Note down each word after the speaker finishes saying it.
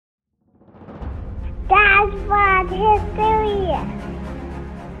Bad History.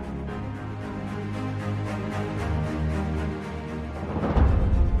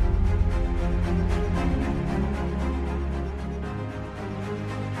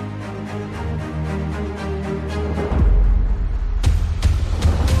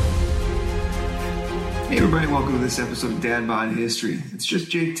 Hey everybody, welcome to this episode of Dad Bod History. It's just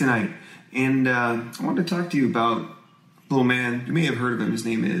Jake tonight, and I want to talk to you about a little man. You may have heard of him. His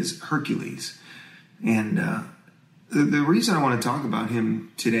name is Hercules. And the reason I want to talk about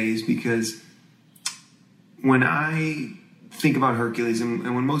him today is because when I think about Hercules, and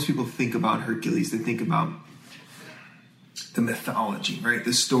when most people think about Hercules, they think about the mythology, right?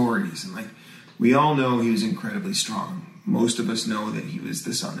 The stories. And we all know he was incredibly strong. Most of us know that he was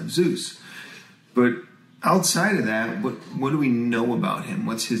the son of Zeus. But outside of that, what do we know about him?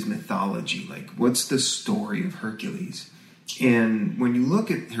 What's his mythology? What's the story of Hercules? And when you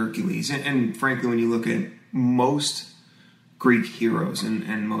look at Hercules, and frankly, when you look at most Greek heroes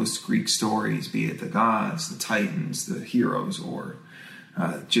and most Greek stories, be it the gods, the titans, the heroes, or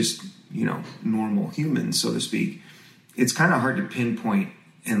just, normal humans, so to speak, it's kind of hard to pinpoint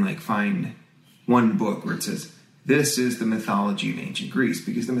and find one book where it says, this is the mythology of ancient Greece,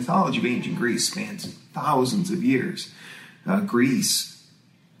 because the mythology of ancient Greece spans thousands of years. Greece,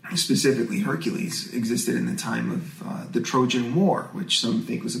 specifically Hercules, existed in the time of the Trojan War, which some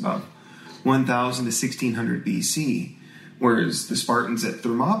think was about 1000 to 1600 BC, whereas the Spartans at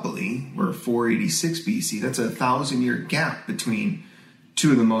Thermopylae were 486 BC. That's a 1,000-year gap between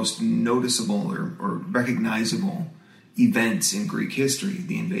two of the most noticeable or recognizable events in Greek history,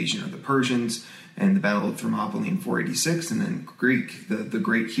 the invasion of the Persians and the Battle of Thermopylae in 486, and then the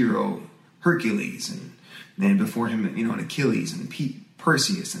great hero Hercules, and before him, an Achilles and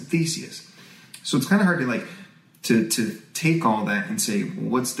Perseus and Theseus. So it's kind of hard to take all that and say, well,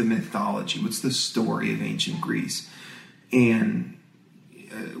 what's the mythology? What's the story of ancient Greece? And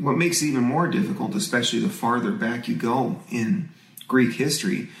what makes it even more difficult, especially the farther back you go in Greek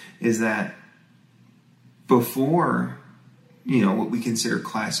history, is that before what we consider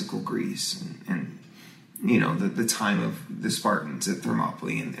classical Greece and the time of the Spartans at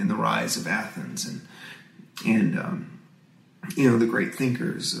Thermopylae and the rise of Athens and the great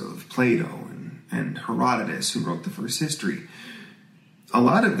thinkers of Plato and Herodotus, who wrote the first history. A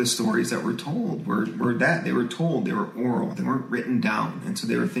lot of the stories that were told were they were told, they were oral, they weren't written down, and so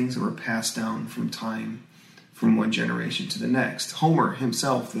they were things that were passed down from one generation to the next. Homer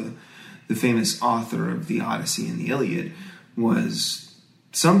himself, the famous author of the Odyssey and the Iliad,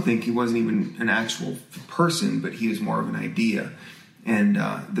 some think he wasn't even an actual person, but he was more of an idea. And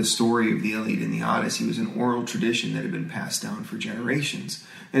the story of the Iliad and the Odyssey was an oral tradition that had been passed down for generations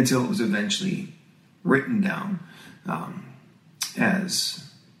until it was eventually written down as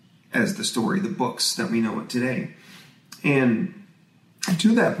the story, the books that we know it today. And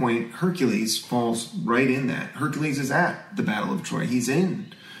to that point, Hercules falls right in that. Hercules is at the Battle of Troy. He's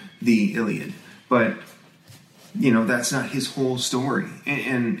in the Iliad. But that's not his whole story.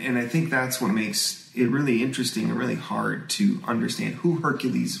 And I think that's what makes it really interesting and really hard to understand who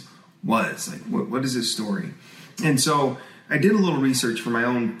Hercules was. What is his story? And so I did a little research for my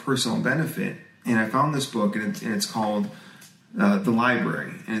own personal benefit, and I found this book, and it's called The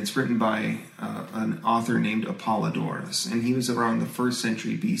Library, and it's written by an author named Apollodorus, and he was around the 1st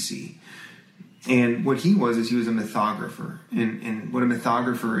century BC. And what he was he was a mythographer. And what a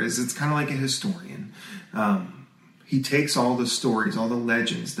mythographer is, it's kind of like a historian. He takes all the stories, all the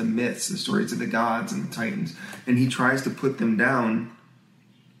legends, the myths, the stories of the gods and the titans, and he tries to put them down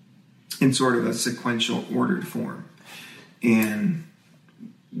in sort of a sequential, ordered form. And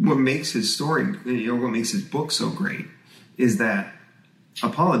what makes his story, what makes his book so great is that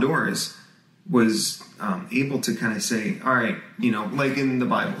Apollodorus was able to kind of say, all right, like in the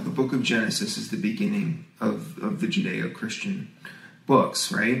Bible, the book of Genesis is the beginning of the Judeo-Christian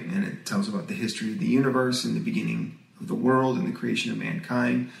books, right? And it tells about the history of the universe and the beginning of the world and the creation of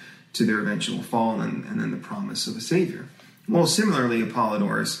mankind to their eventual fall and then the promise of a savior. Well, similarly,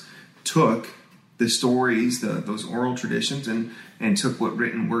 Apollodorus took the stories, those oral traditions, and took what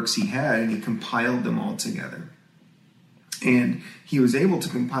written works he had, and he compiled them all together. And he was able to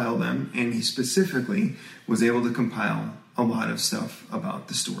compile them, and he specifically was able to compile a lot of stuff about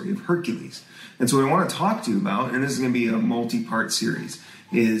the story of Hercules. And so what I want to talk to you about, and this is going to be a multi-part series,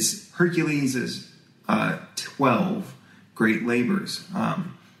 is Hercules' 12 great labors.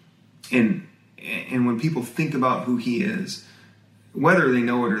 And when people think about who he is, whether they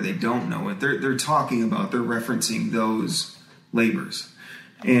know it or they don't know it, they're referencing those labors.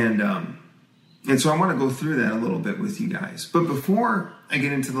 And so I want to go through that a little bit with you guys. But before I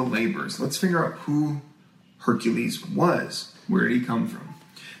get into the labors, let's figure out who Hercules was. Where did he come from?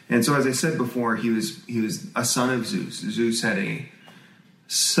 And so, as I said before, he was a son of Zeus. Zeus had a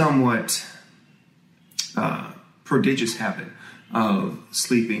somewhat prodigious habit of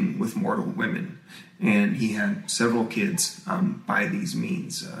sleeping with mortal women. And he had several kids by these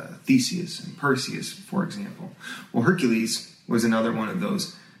means, Theseus and Perseus, for example. Well, Hercules was another one of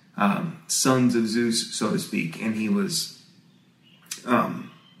those sons of Zeus, so to speak, and he was a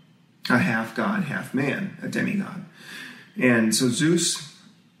half god, half man, a demigod. And so Zeus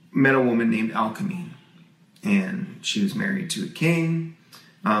met a woman named Alcmene, and she was married to a king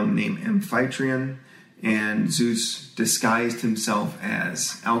named Amphitryon. And Zeus disguised himself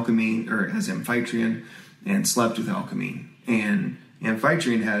as Alcmene, or as Amphitryon, and slept with Alcmene. And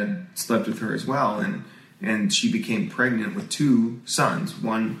Amphitryon had slept with her as well, and she became pregnant with two sons.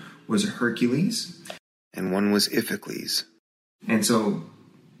 One was Hercules, and one was Iphicles. And so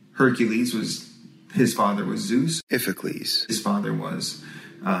Hercules his father was Zeus. Iphicles, his father was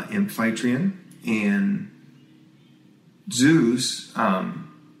Amphitryon, and Zeus.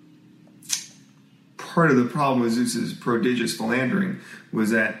 Part of the problem with Zeus's prodigious philandering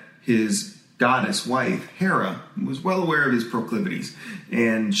was that his goddess wife, Hera, was well aware of his proclivities,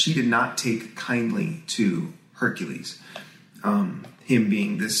 and she did not take kindly to Hercules, him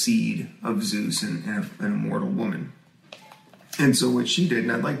being the seed of Zeus and a mortal woman. And so what she did,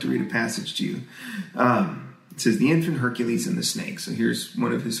 and I'd like to read a passage to you, it says, "The infant Hercules and the snake." So here's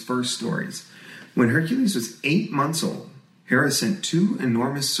one of his first stories. "When Hercules was 8 months old, Hera sent 2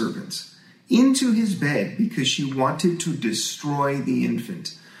 enormous serpents into his bed because she wanted to destroy the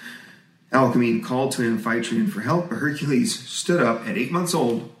infant. Alcmene called to Amphitryon for help, but Hercules stood up at 8 months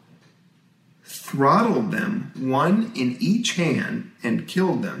old, throttled them, one in each hand, and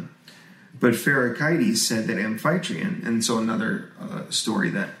killed them. But Pherecydes said that Amphitryon," and so another story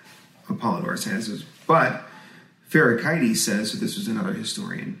that Apollodorus has is, but Pherecydes says, so this was another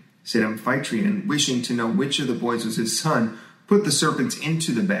historian, said Amphitryon, wishing to know which of the boys was his son, put the serpents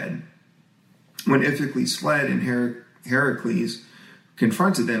into the bed. When Iphicles fled and Heracles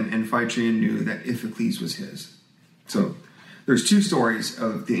confronted them, Amphitryon knew that Iphicles was his. So there's 2 stories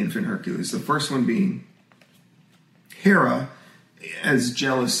of the infant Hercules. The first one being Hera, as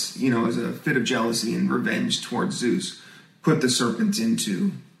jealous, as a fit of jealousy and revenge towards Zeus, put the serpents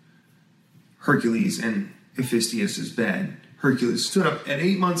into Hercules and Hephaestus's bed. Hercules stood up at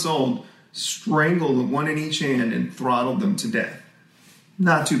 8 months old, strangled one in each hand, and throttled them to death.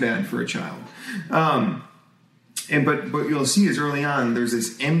 Not too bad for a child. But you'll see as early on, there's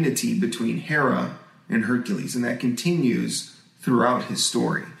this enmity between Hera and Hercules, and that continues throughout his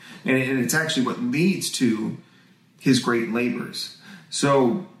story. And it's actually what leads to his great labors.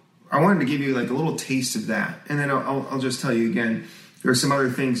 So I wanted to give you like a little taste of that. And then I'll just tell you again, there are some other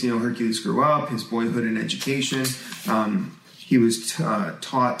things, Hercules grew up, his boyhood and education. He was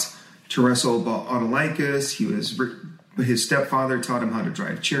taught to wrestle Autolycus. His stepfather taught him how to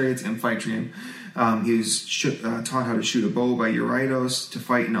drive chariots, Amphitryon. He was taught how to shoot a bow by Eurytos, to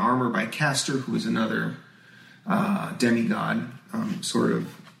fight in armor by Castor, who was another demigod sort of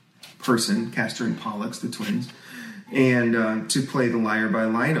person, Castor and Pollux, the twins, and to play the lyre by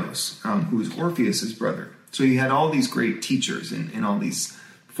Linos, who was Orpheus's brother. So he had all these great teachers in all these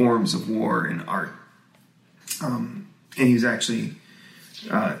forms of war and art. And he was actually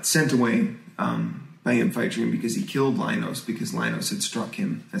sent away by Amphitryon because he killed Linos, because Linos had struck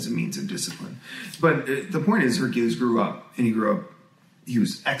him as a means of discipline. But the point is, Hercules grew up, and he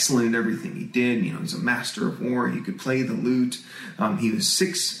was excellent at everything he did. He was a master of war. He could play the lute. He was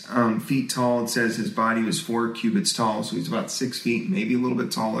 6 feet tall. It says his body was 4 cubits tall, so he's about 6 feet, maybe a little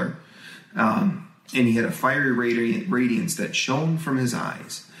bit taller. And he had a fiery radiance that shone from his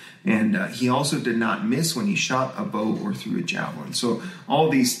eyes. And he also did not miss when he shot a bow or threw a javelin. So all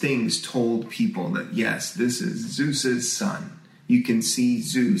these things told people that, yes, this is Zeus's son. You can see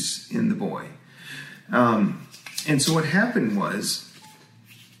Zeus in the boy. And so what happened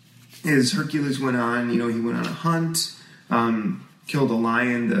is Hercules went on, he went on a hunt, killed a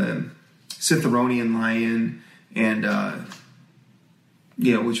lion, the Citharonian lion, and,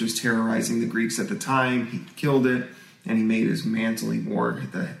 which was terrorizing the Greeks at the time. He killed it. And he made his mantle. He wore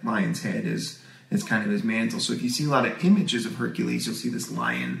the lion's head as kind of his mantle. So if you see a lot of images of Hercules, you'll see this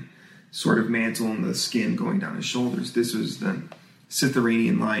lion sort of mantle and the skin going down his shoulders. This was the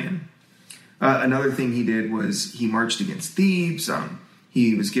Citharonian lion. Another thing he did was he marched against Thebes.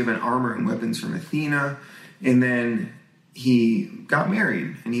 He was given armor and weapons from Athena. And then he got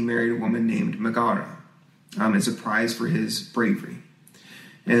married. And he married a woman named Megara as a prize for his bravery.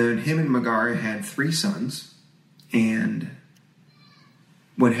 And him and Megara had 3 sons. And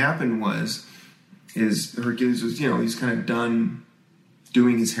what happened was Hercules was, he's kind of done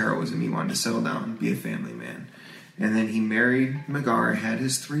doing his heroism. He wanted to settle down, be a family man. And then he married Megara, had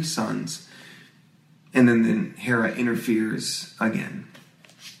his 3 sons. And then Hera interferes again.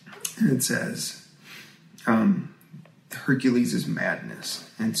 And it says, Hercules' madness.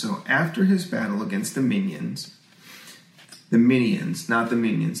 And so after his battle against the minions, not the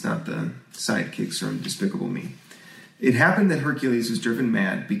minions, not the sidekicks from Despicable Me, it happened that Hercules was driven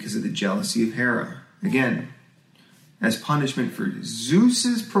mad because of the jealousy of Hera. Again, as punishment for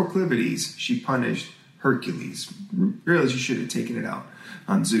Zeus's proclivities, she punished Hercules. Really, she should have taken it out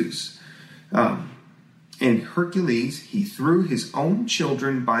on Zeus. And Hercules, he threw his own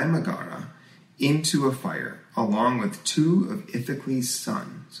children by Megara into a fire, along with 2 of Iphicles'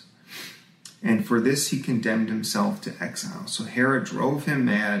 sons. And for this he condemned himself to exile. So Hera drove him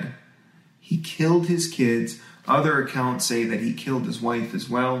mad. He killed his kids. Other accounts say that he killed his wife as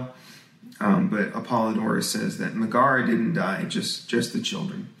well. But Apollodorus says that Megara didn't die, just the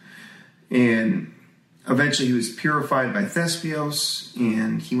children. And eventually he was purified by Thespios,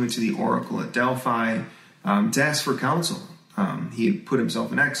 and he went to the oracle at Delphi to ask for counsel. He had put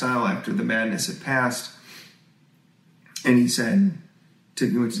himself in exile after the madness had passed. And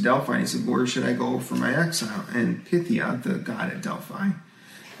he went to Delphi, and he said, where should I go for my exile? And Pythia, the god at Delphi,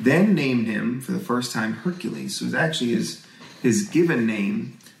 then named him for the first time Hercules. So it was actually his given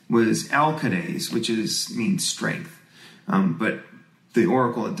name was Alcides, which means strength. But the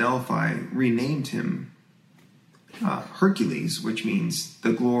oracle at Delphi renamed him Hercules, which means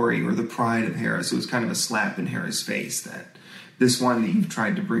the glory or the pride of Hera. So it was kind of a slap in Hera's face that this one that you've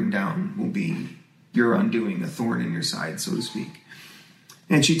tried to bring down will be your undoing, a thorn in your side, so to speak.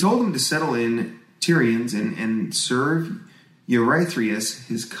 And she told him to settle in Tiryns and serve Eurystheus,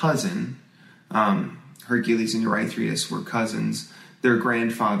 his cousin. Hercules and Eurystheus were cousins. Their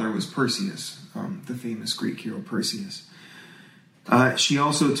grandfather was Perseus, the famous Greek hero Perseus. She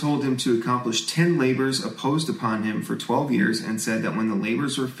also told him to accomplish 10 labors opposed upon him for 12 years and said that when the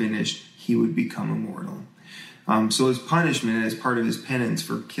labors were finished, he would become immortal. So as punishment, as part of his penance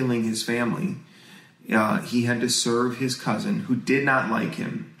for killing his family, he had to serve his cousin who did not like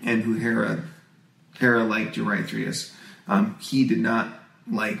him and who Hera liked Eurystheus. He did not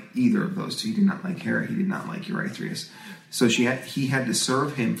like either of those two. He did not like Hera. He did not like Eurystheus. So he had to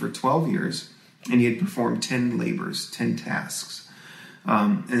serve him for 12 years, and he had performed 10 labors, 10 tasks.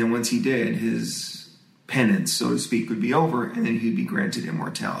 And then once he did, his penance, so to speak, would be over, and then he'd be granted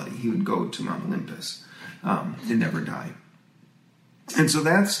immortality. He would go to Mount Olympus and never die. And so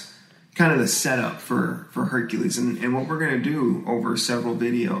that's kind of the setup for Hercules. And what we're going to do over several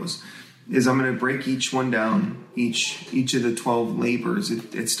videos is I'm going to break each one down, each of the 12 labors.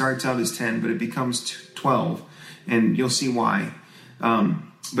 It starts out as 10, but it becomes 12, and you'll see why.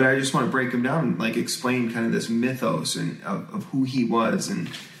 But I just want to break them down and explain kind of this mythos and of who he was and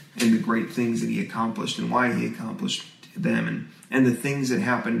the great things that he accomplished and why he accomplished them and the things that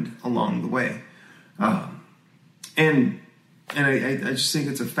happened along the way. And I just think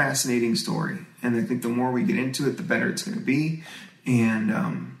it's a fascinating story, and I think the more we get into it, the better it's going to be.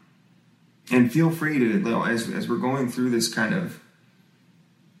 And feel free to, as we're going through this kind of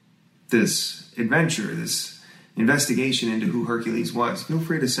this adventure, this investigation into who Hercules was, feel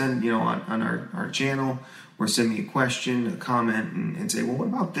free to send, on our channel, or send me a question, a comment, and say, well, what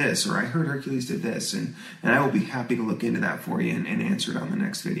about this? Or I heard Hercules did this, and I will be happy to look into that for you and answer it on the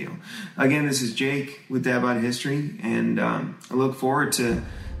next video. Again, this is Jake with Dad Bod History, and I look forward to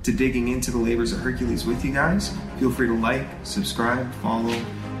digging into the labors of Hercules with you guys. Feel free to like, subscribe, follow,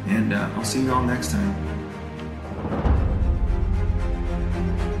 and I'll see you all next time.